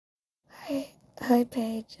Hi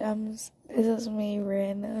Paige. This is me,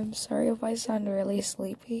 Rin. I'm sorry if I sound really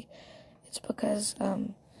sleepy. It's because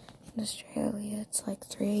in Australia it's like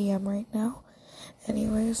 3 a.m. right now.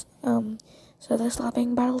 Anyways, so the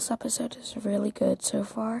Slapping Battles episode is really good so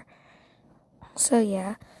far. So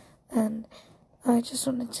yeah, and I just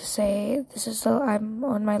wanted to say I'm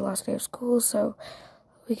on my last day of school, so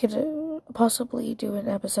we could possibly do an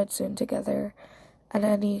episode soon together at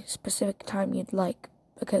any specific time you'd like,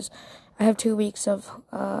 because I have 2 weeks of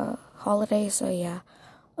holiday, so yeah.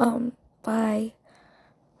 Bye.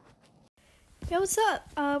 Yo, what's up?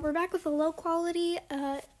 We're back with a low quality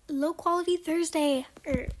Thursday,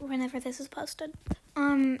 or whenever this is posted.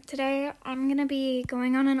 Today I'm gonna be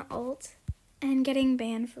going on an alt and getting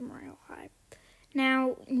banned from Royal High.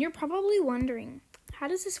 Now, you're probably wondering, how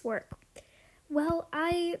does this work? Well,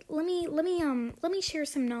 let me share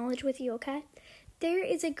some knowledge with you, okay? There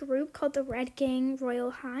is a group called the Red Gang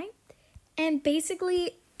Royal High, and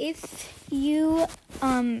basically, if you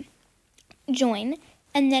join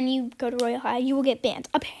and then you go to Royal High, you will get banned,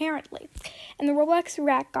 apparently. And the Roblox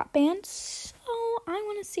rack got banned, so I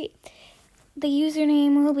want to see. The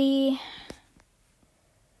username will be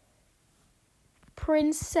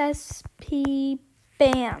Princess P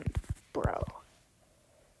Band, bro.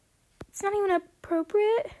 It's not even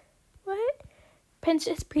appropriate. What?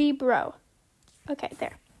 Princess P bro. Okay,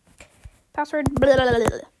 there. Password. Blah, blah, blah,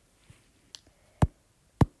 blah.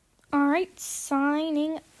 Alright,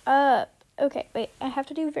 signing up. Okay, wait, I have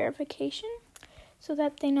to do verification so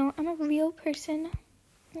that they know I'm a real person.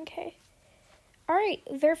 Okay. Alright,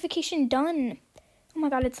 verification done. Oh my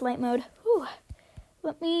god, it's light mode. Whew.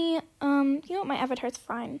 Let me, you know what, my avatar's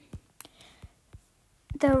fine.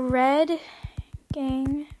 The Red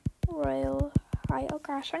Gang Royal High. Oh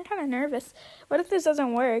gosh, I'm kind of nervous. What if this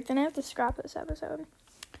doesn't work? Then I have to scrap this episode.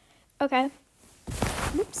 Okay.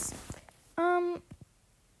 Oops.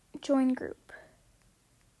 Join group.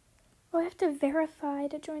 Oh, I have to verify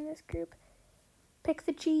to join this group. Pick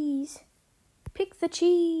the cheese. Pick the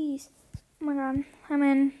cheese. Oh my god, I'm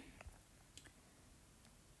in.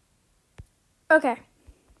 Okay.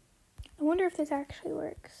 I wonder if this actually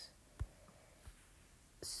works.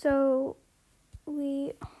 So,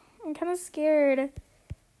 I'm kind of scared.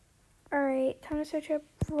 Alright, time to search up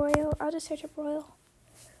Royal. I'll just search up Royal.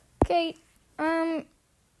 Okay, let's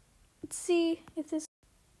see if this...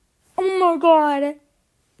 Oh my god.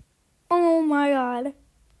 Oh my god.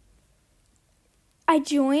 I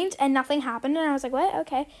joined and nothing happened and I was like, what?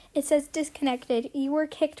 Okay. It says disconnected. You were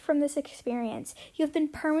kicked from this experience. You have been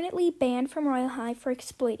permanently banned from Royal High for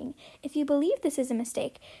exploiting. If you believe this is a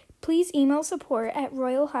mistake, please email support at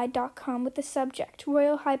royalhigh.com with the subject,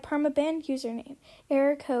 Royal High permaban username,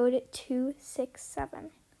 error code 267.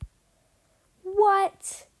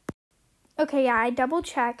 What? Okay, yeah, I double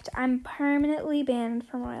checked. I'm permanently banned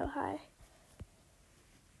from Royal High.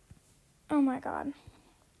 Oh my god.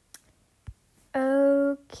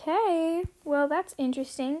 Okay, well, that's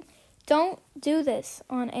interesting. Don't do this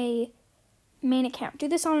on a main account. Do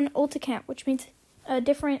this on an alt account, which means a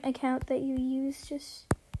different account that you use just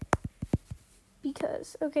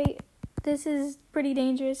because. Okay, this is pretty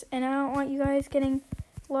dangerous, and I don't want you guys getting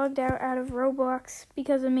logged out of Roblox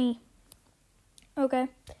because of me. Okay.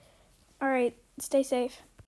 Alright, stay safe.